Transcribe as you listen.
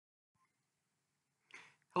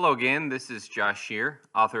Hello again. This is Josh Scherrer,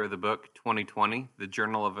 author of the book 2020, The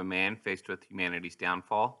Journal of a Man Faced with Humanity's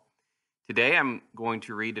Downfall. Today I'm going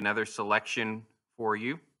to read another selection for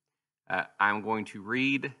you. I'm going to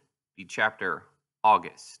read the chapter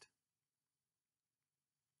August.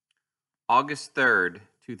 August 3rd,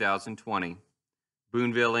 2020,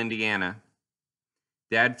 Boonville, Indiana.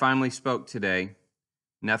 Dad finally spoke today.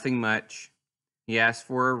 Nothing much. He asked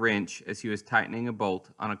for a wrench as he was tightening a bolt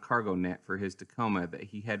on a cargo net for his Tacoma that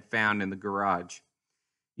he had found in the garage.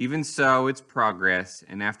 Even so, it's progress,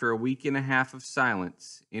 and after a week and a half of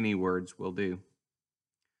silence, any words will do.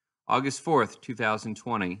 August 4th,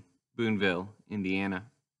 2020, Boonville, Indiana.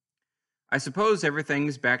 I suppose everything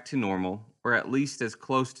is back to normal, or at least as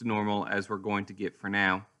close to normal as we're going to get for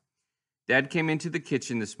now. Dad came into the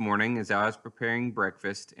kitchen this morning as I was preparing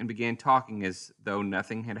breakfast and began talking as though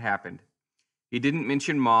nothing had happened. He didn't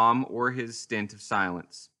mention Mom or his stint of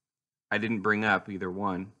silence. I didn't bring up either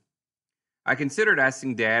one. I considered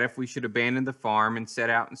asking Dad if we should abandon the farm and set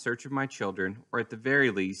out in search of my children, or at the very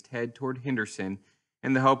least head toward Henderson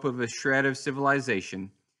in the hope of a shred of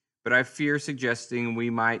civilization, but I fear suggesting we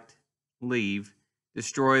might leave,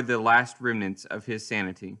 destroy the last remnants of his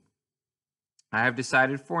sanity. I have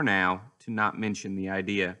decided for now to not mention the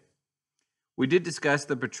idea. We did discuss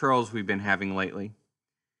the patrols we've been having lately.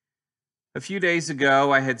 A few days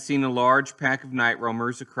ago, I had seen a large pack of night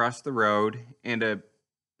roamers across the road and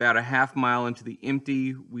about a half mile into the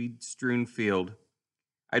empty, weed-strewn field.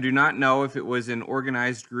 I do not know if it was an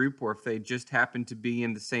organized group or if they just happened to be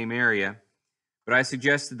in the same area, but I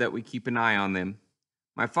suggested that we keep an eye on them.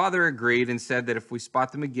 My father agreed and said that if we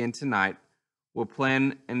spot them again tonight, we'll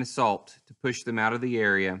plan an assault to push them out of the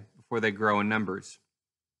area before they grow in numbers.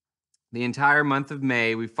 The entire month of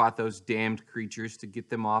May, we fought those damned creatures to get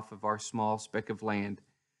them off of our small speck of land.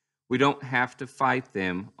 We don't have to fight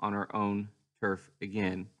them on our own turf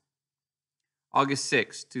again. August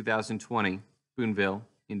 6, 2020, Boonville,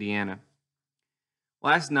 Indiana.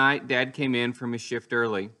 Last night, Dad came in from his shift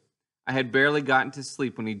early. I had barely gotten to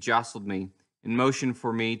sleep when he jostled me and motioned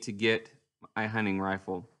for me to get my hunting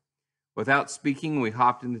rifle. Without speaking, we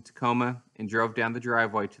hopped in the Tacoma and drove down the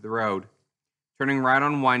driveway to the road. Turning right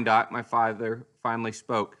on Wyandotte, my father finally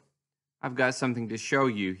spoke. "I've got something to show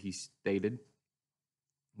you," he stated.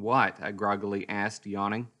 "What?" I groggily asked,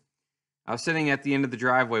 yawning. I was sitting at the end of the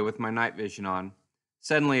driveway with my night vision on.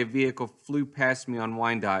 Suddenly, a vehicle flew past me on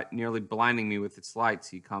Wyandotte, nearly blinding me with its lights,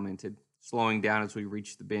 he commented, slowing down as we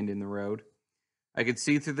reached the bend in the road. I could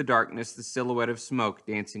see through the darkness the silhouette of smoke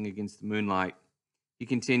dancing against the moonlight. He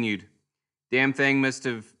continued, "Damn thing must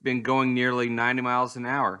have been going nearly 90 miles an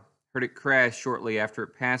hour. Heard it crash shortly after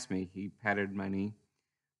it passed me." He patted my knee.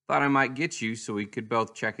 "Thought I might get you so we could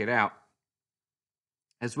both check it out."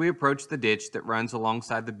 As we approached the ditch that runs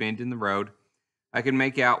alongside the bend in the road, I could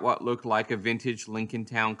make out what looked like a vintage Lincoln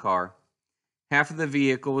Town car. Half of the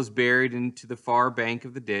vehicle was buried into the far bank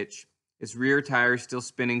of the ditch, its rear tires still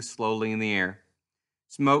spinning slowly in the air.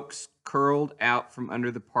 Smoke curled out from under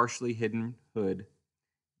the partially hidden hood.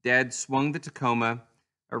 Dad swung the Tacoma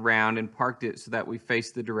around and parked it so that we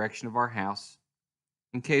faced the direction of our house.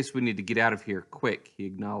 "In case we need to get out of here quick," he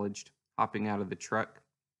acknowledged, hopping out of the truck.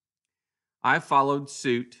 I followed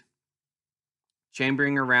suit,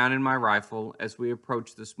 chambering around in my rifle as we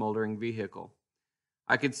approached the smoldering vehicle.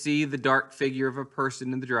 I could see the dark figure of a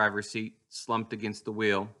person in the driver's seat, slumped against the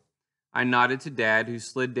wheel. I nodded to Dad, who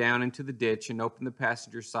slid down into the ditch and opened the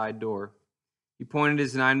passenger side door. He pointed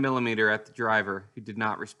his 9mm at the driver, who did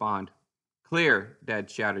not respond. "Clear,"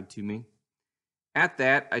 Dad shouted to me. At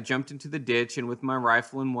that, I jumped into the ditch and with my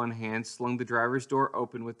rifle in one hand, slung the driver's door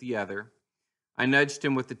open with the other. I nudged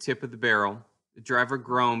him with the tip of the barrel. The driver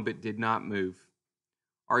groaned but did not move.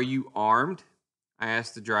 "Are you armed?" I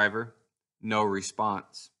asked the driver. No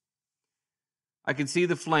response. I could see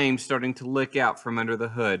the flames starting to lick out from under the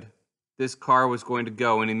hood. This car was going to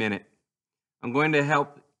go any minute. "I'm going to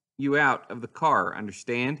help you out of the car,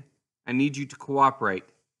 understand? I need you to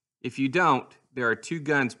cooperate. If you don't, there are 2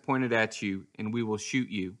 guns pointed at you, and we will shoot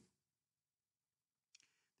you."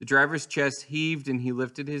 The driver's chest heaved, and he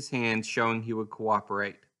lifted his hands, showing he would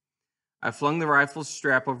cooperate. I flung the rifle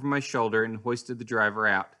strap over my shoulder and hoisted the driver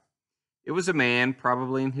out. It was a man,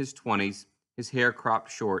 probably in his 20s, his hair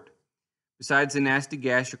cropped short. Besides a nasty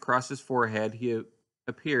gash across his forehead, he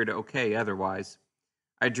appeared okay otherwise.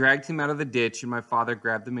 I dragged him out of the ditch, and my father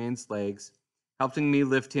grabbed the man's legs, helping me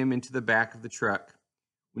lift him into the back of the truck.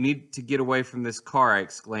 "We need to get away from this car," I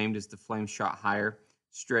exclaimed as the flames shot higher,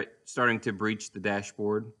 starting to breach the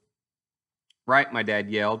dashboard. "Right," my dad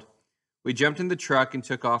yelled. We jumped in the truck and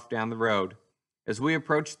took off down the road. As we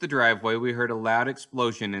approached the driveway, we heard a loud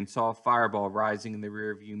explosion and saw a fireball rising in the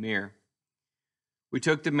rearview mirror. We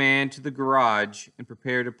took the man to the garage and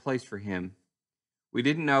prepared a place for him. We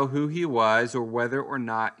didn't know who he was or whether or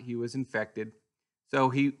not he was infected, so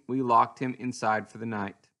we locked him inside for the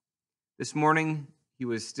night. This morning, he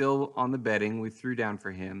was still on the bedding we threw down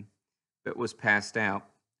for him, but was passed out.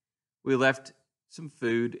 We left some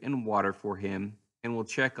food and water for him, and will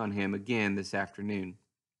check on him again this afternoon.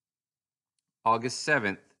 August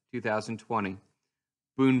 7th, 2020,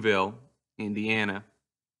 Boonville, Indiana.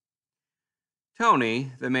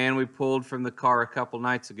 Tony, the man we pulled from the car a couple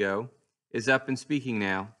nights ago, is up and speaking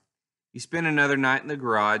now. He spent another night in the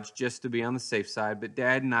garage just to be on the safe side, but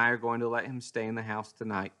Dad and I are going to let him stay in the house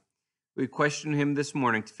tonight. We questioned him this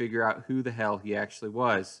morning to figure out who the hell he actually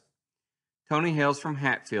was. Tony hails from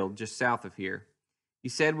Hatfield, just south of here. He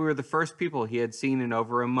said we were the first people he had seen in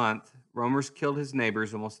over a month. Roamers killed his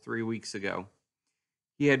neighbors almost 3 weeks ago.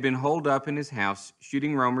 He had been holed up in his house,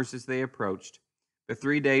 shooting roamers as they approached, but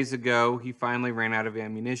 3 days ago he finally ran out of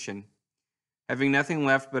ammunition. Having nothing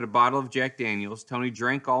left but a bottle of Jack Daniels, Tony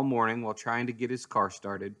drank all morning while trying to get his car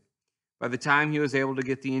started. By the time he was able to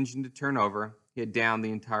get the engine to turn over, he had downed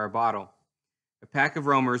the entire bottle. A pack of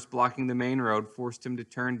roamers blocking the main road forced him to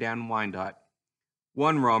turn down Wyandotte.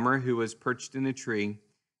 One roamer, who was perched in a tree,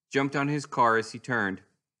 jumped on his car as he turned.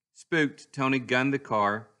 Spooked, Tony gunned the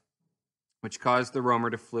car, which caused the roamer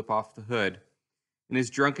to flip off the hood. In his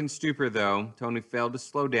drunken stupor, though, Tony failed to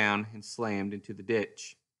slow down and slammed into the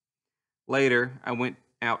ditch. Later, I went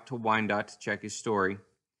out to Wyandotte to check his story.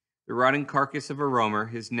 The rotting carcass of a roamer,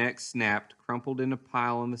 his neck snapped, crumpled in a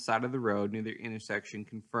pile on the side of the road near the intersection,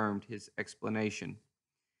 confirmed his explanation.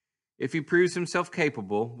 If he proves himself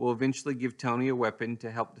capable, we'll eventually give Tony a weapon to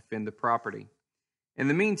help defend the property. In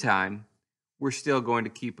the meantime, we're still going to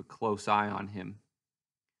keep a close eye on him.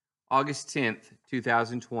 August 10th,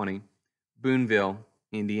 2020, Boonville,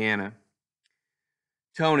 Indiana.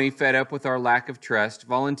 Tony, fed up with our lack of trust,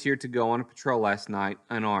 volunteered to go on a patrol last night,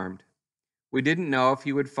 unarmed. We didn't know if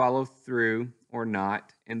he would follow through or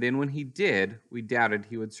not, and then when he did, we doubted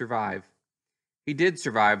he would survive. He did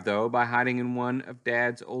survive, though, by hiding in one of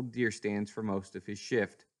Dad's old deer stands for most of his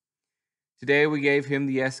shift. Today, we gave him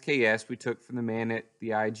the SKS we took from the man at the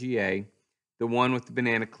IGA, the one with the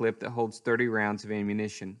banana clip that holds 30 rounds of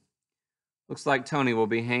ammunition. Looks like Tony will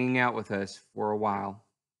be hanging out with us for a while.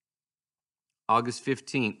 August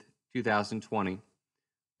 15th, 2020,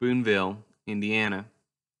 Boonville, Indiana.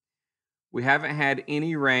 We haven't had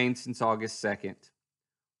any rain since August 2nd.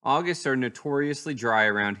 Augusts are notoriously dry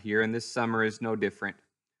around here, and this summer is no different.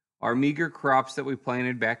 Our meager crops that we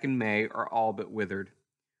planted back in May are all but withered.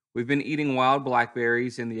 We've been eating wild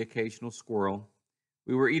blackberries and the occasional squirrel.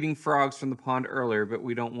 We were eating frogs from the pond earlier, but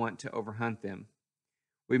we don't want to overhunt them.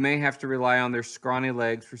 We may have to rely on their scrawny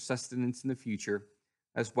legs for sustenance in the future,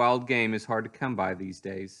 as wild game is hard to come by these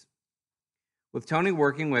days. With Tony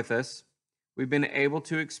working with us, we've been able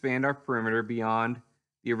to expand our perimeter beyond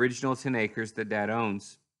the original 10 acres that Dad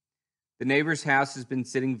owns. The neighbor's house has been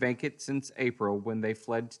sitting vacant since April when they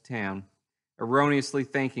fled to town, erroneously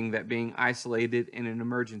thinking that being isolated in an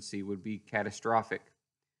emergency would be catastrophic.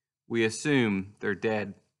 We assume they're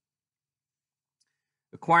dead.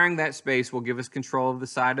 Acquiring that space will give us control of the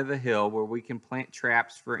side of the hill where we can plant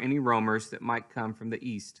traps for any roamers that might come from the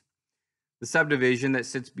east. The subdivision that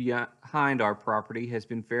sits behind our property has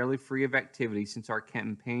been fairly free of activity since our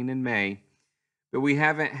campaign in May, but we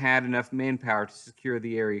haven't had enough manpower to secure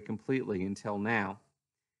the area completely until now.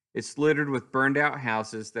 It's littered with burned out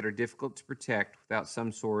houses that are difficult to protect without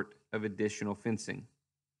some sort of additional fencing.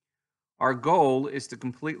 Our goal is to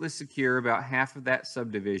completely secure about half of that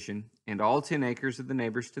subdivision and all 10 acres of the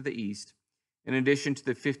neighbors to the east, in addition to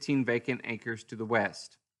the 15 vacant acres to the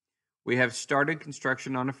west. We have started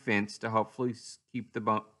construction on a fence to hopefully keep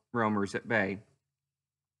the roamers at bay.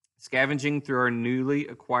 Scavenging through our newly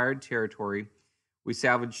acquired territory, we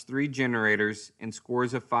salvaged 3 generators and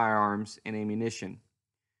scores of firearms and ammunition.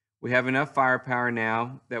 We have enough firepower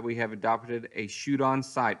now that we have adopted a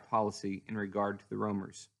shoot-on-sight policy in regard to the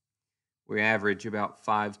roamers. We average about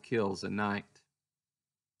 5 kills a night.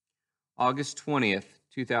 August 20th,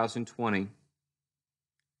 2020,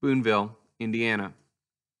 Boonville, Indiana.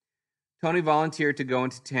 Tony volunteered to go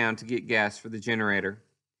into town to get gas for the generator.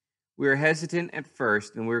 We were hesitant at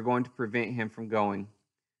first, and we were going to prevent him from going.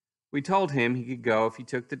 We told him he could go if he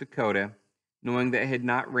took the Dakota, knowing that it had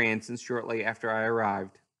not ran since shortly after I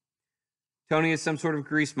arrived. Tony is some sort of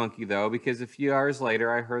grease monkey, though, because a few hours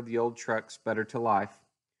later I heard the old truck sputter to life.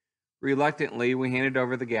 Reluctantly, we handed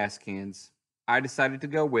over the gas cans. I decided to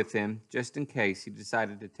go with him, just in case he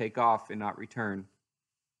decided to take off and not return.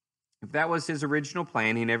 If that was his original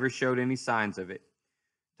plan, he never showed any signs of it.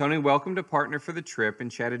 Tony welcomed a partner for the trip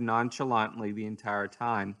and chatted nonchalantly the entire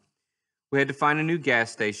time. We had to find a new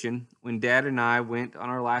gas station. When Dad and I went on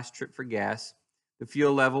our last trip for gas, the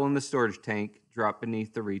fuel level in the storage tank dropped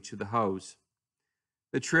beneath the reach of the hose.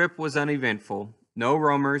 The trip was uneventful. No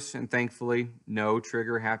roamers, and thankfully, no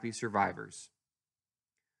trigger-happy survivors.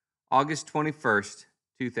 August 21st,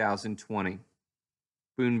 2020.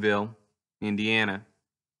 Boonville, Indiana.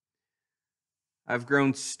 I've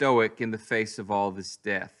grown stoic in the face of all this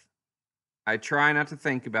death. I try not to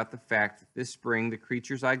think about the fact that this spring the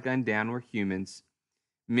creatures I gunned down were humans,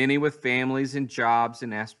 many with families and jobs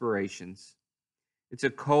and aspirations. It's a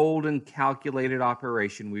cold and calculated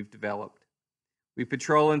operation we've developed. We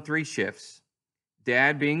patrol in 3 shifts.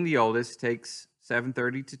 Dad, being the oldest, takes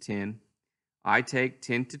 7:30 to 10. I take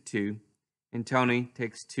 10 to 2, and Tony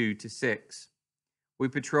takes 2 to 6. We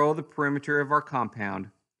patrol the perimeter of our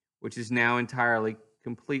compound, which is now entirely,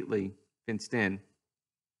 completely fenced in.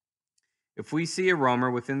 If we see a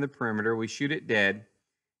roamer within the perimeter, we shoot it dead,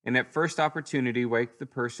 and at first opportunity wake the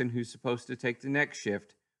person who's supposed to take the next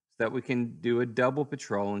shift so that we can do a double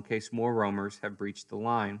patrol in case more roamers have breached the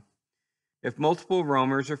line. If multiple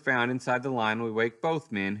roamers are found inside the line, we wake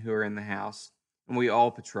both men who are in the house, and we all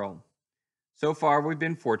patrol. So far, we've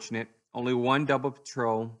been fortunate. Only 1 double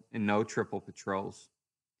patrol and no triple patrols.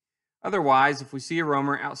 Otherwise, if we see a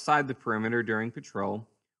roamer outside the perimeter during patrol,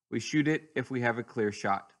 we shoot it if we have a clear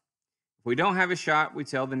shot. If we don't have a shot, we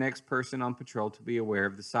tell the next person on patrol to be aware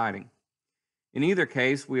of the sighting. In either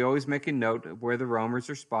case, we always make a note of where the roamers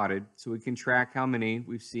are spotted so we can track how many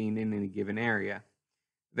we've seen in any given area.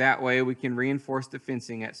 That way, we can reinforce the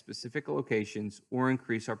fencing at specific locations or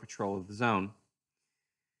increase our patrol of the zone.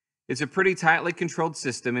 It's a pretty tightly controlled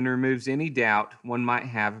system and removes any doubt one might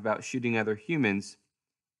have about shooting other humans,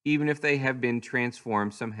 even if they have been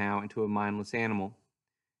transformed somehow into a mindless animal.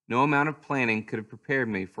 No amount of planning could have prepared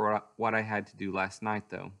me for what I had to do last night,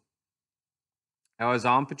 though. I was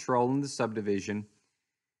on patrol in the subdivision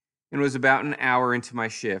and was about an hour into my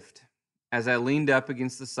shift. As I leaned up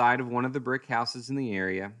against the side of one of the brick houses in the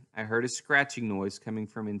area, I heard a scratching noise coming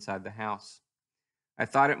from inside the house. I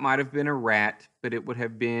thought it might have been a rat, but it would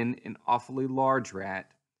have been an awfully large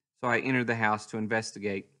rat, so I entered the house to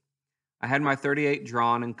investigate. I had my .38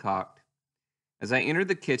 drawn and cocked. As I entered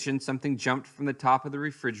the kitchen, something jumped from the top of the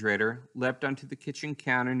refrigerator, leapt onto the kitchen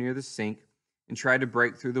counter near the sink, and tried to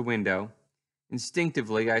break through the window.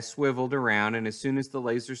 Instinctively, I swiveled around, and as soon as the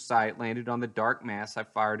laser sight landed on the dark mass, I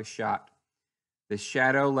fired a shot. The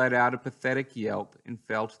shadow let out a pathetic yelp and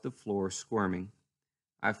fell to the floor, squirming.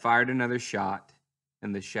 I fired another shot,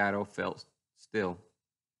 and the shadow fell still.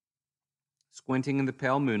 Squinting in the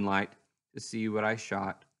pale moonlight to see what I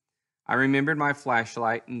shot, I remembered my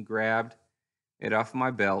flashlight and grabbed it off my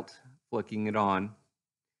belt, flicking it on.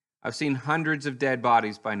 I've seen hundreds of dead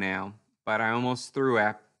bodies by now, but I almost threw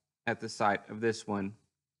up at the sight of this one.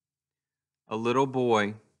 A little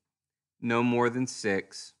boy, no more than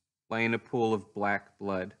 6, lay in a pool of black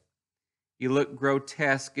blood. He looked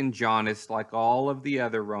grotesque and jaundiced like all of the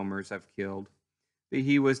other roamers I've killed, but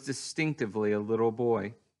he was distinctively a little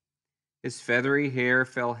boy. His feathery hair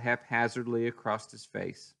fell haphazardly across his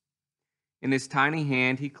face. In his tiny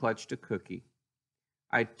hand, he clutched a cookie.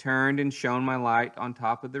 I turned and shone my light on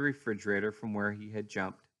top of the refrigerator from where he had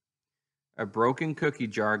jumped. A broken cookie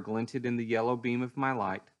jar glinted in the yellow beam of my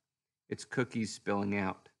light, its cookies spilling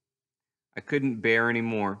out. I couldn't bear any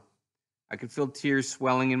more. I could feel tears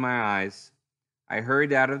swelling in my eyes. I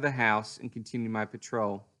hurried out of the house and continued my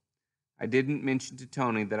patrol. I didn't mention to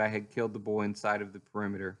Tony that I had killed the boy inside of the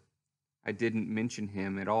perimeter. I didn't mention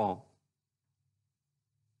him at all.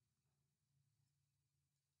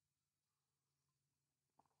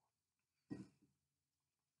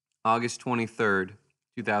 August 23rd,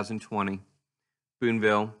 2020,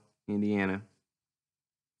 Boonville, Indiana.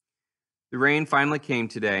 The rain finally came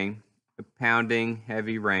today, a pounding,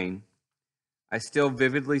 heavy rain. I still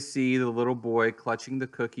vividly see the little boy clutching the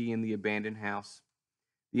cookie in the abandoned house.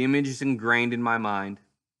 The image is ingrained in my mind.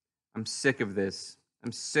 I'm sick of this.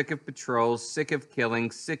 I'm sick of patrols, sick of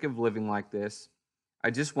killing, sick of living like this.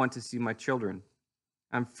 I just want to see my children.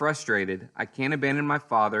 I'm frustrated. I can't abandon my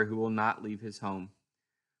father who will not leave his home.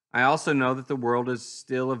 I also know that the world is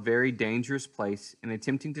still a very dangerous place, and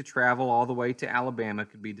attempting to travel all the way to Alabama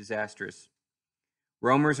could be disastrous.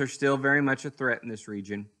 Roamers are still very much a threat in this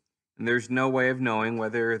region, and there's no way of knowing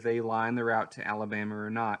whether they line the route to Alabama or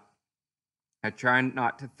not. I try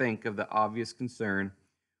not to think of the obvious concern,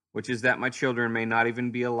 which is that my children may not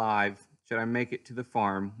even be alive should I make it to the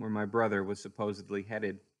farm where my brother was supposedly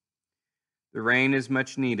headed. The rain is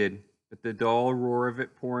much needed. but the dull roar of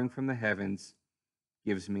it pouring from the heavens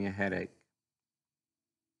gives me a headache.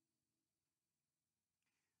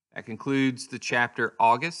 That concludes the chapter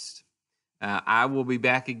August. I will be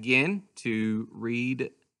back again to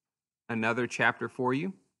read another chapter for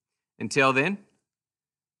you. Until then,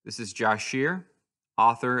 this is Josh Scherrer,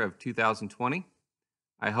 author of 2020.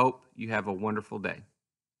 I hope you have a wonderful day.